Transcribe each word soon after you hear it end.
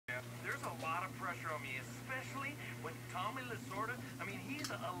lot of pressure on me, especially with Tommy Lasorda. I mean, he's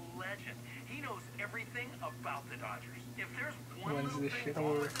a legend. He knows everything about the Dodgers. If there's one little thing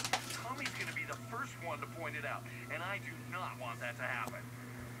wrong with it, Tommy's going to be the first one to point it out, and I do not want that to happen.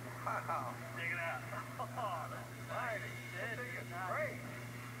 Wow. Check it out. Oh, that's Mighty. This thing is great.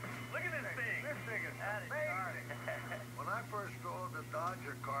 Look at this thing. This thing is amazing. When I first saw the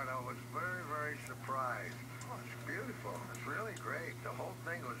Dodger card, I was very, very surprised. Oh, it's beautiful. It's really great. The whole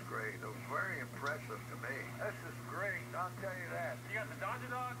thing was great. It was very impressive to me. This is great. I'll tell you that. You got the Dodger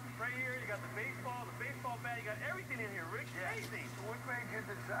dog right here. You got the baseball bat. You got everything in here, Rick. Yeah. Crazy. So what made you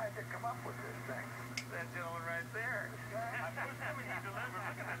decide to come up with this thing? That gentleman right there. I pushed him and he delivered.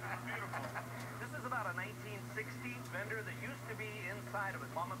 Look at this. It's beautiful. This is about a 1960 vendor that used to be inside of a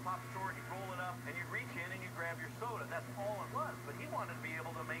mom and pop store. You'd roll it up and you'd reach in and you'd grab your soda. That's all it was. But he wanted to be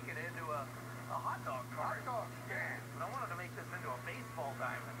able to make it into a hot dog cart. Hot dog stand. But I wanted to make this into a baseball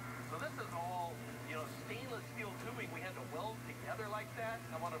diamond. So this is all, stainless steel tubing we had to weld together like that.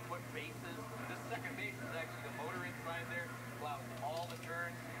 I want to put bases. This second base is actually the motor inside there. Allows all the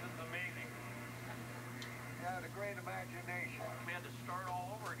turns. This is amazing. You had a great imagination. We had to start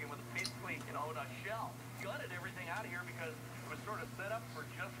all over again with basically, a shell. Gutted everything out of here because it was sort of set up for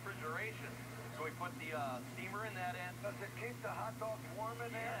just refrigeration. So we put the steamer in that end. Does it keep the hot dogs warm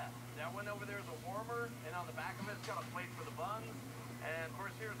in there? Yeah. That one over there is a warmer, and on the back of it's got a plate for the buns. And of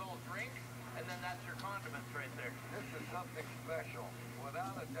course here's all drinks, and then that's your condiments right there. This is something special,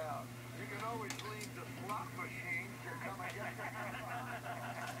 without a doubt. You can always leave the slot machines to come and get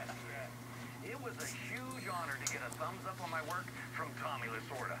It was a huge honor to get a thumbs up on my work from Tommy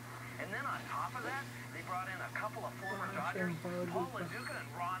Lasorda. And then on top of that, they brought in a couple of former Dodgers, Tom LoDuca and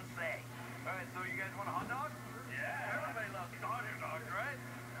Ron Cey. All right, so you guys want a hot dog? Yeah, everybody loves Dodger dogs, right?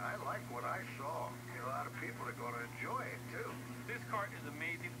 I like what I saw. A lot of people are going to enjoy it, too. This cart is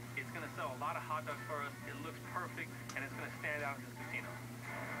amazing. It's going to sell a lot of hot dogs for us. It looks perfect, and it's going to stand out in this casino.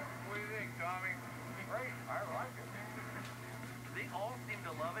 What do you think, Tommy? Great. I like it. They all seemed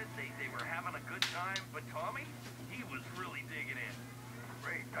to love it. They were having a good time, but Tommy, he was really digging in.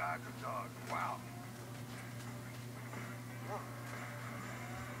 Great Dodger dog. Wow.